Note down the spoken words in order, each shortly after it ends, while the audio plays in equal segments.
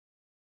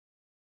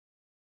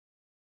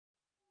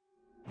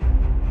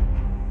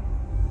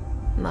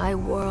My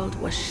world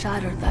was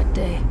shattered that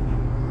day.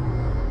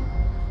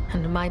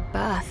 And my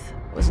path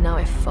was now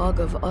a fog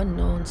of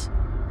unknowns.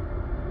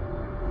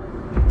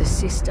 The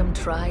system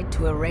tried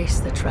to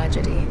erase the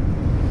tragedy.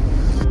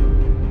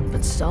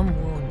 But some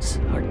wounds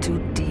are too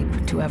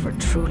deep to ever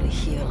truly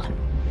heal.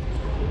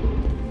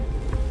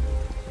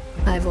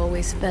 I've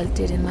always felt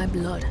it in my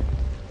blood.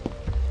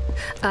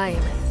 I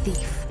am a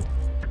thief.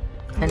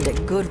 And a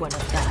good one at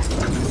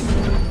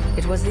that.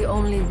 It was the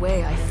only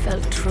way I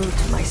felt true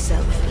to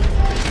myself.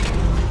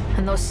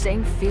 And those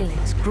same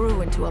feelings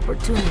grew into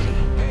opportunity.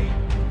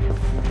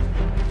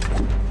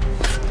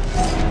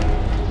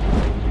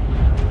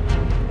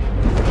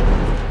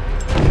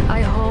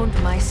 I honed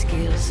my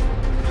skills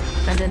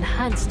and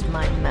enhanced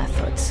my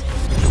methods.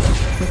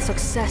 With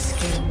success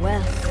came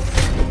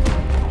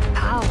wealth,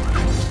 power,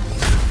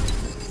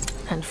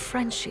 and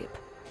friendship.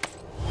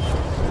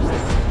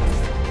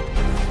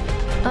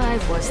 I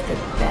was the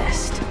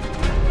best,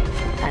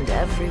 and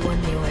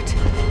everyone knew it.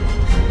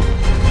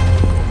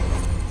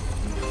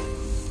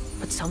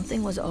 But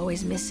something was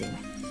always missing.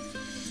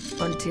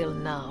 Until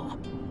now.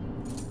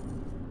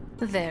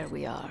 There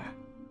we are.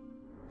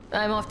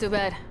 I'm off to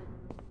bed.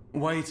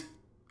 Wait,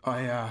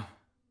 I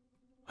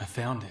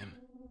found him.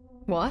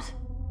 What?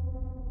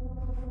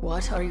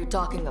 What are you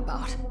talking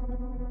about?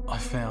 I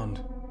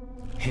found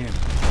him.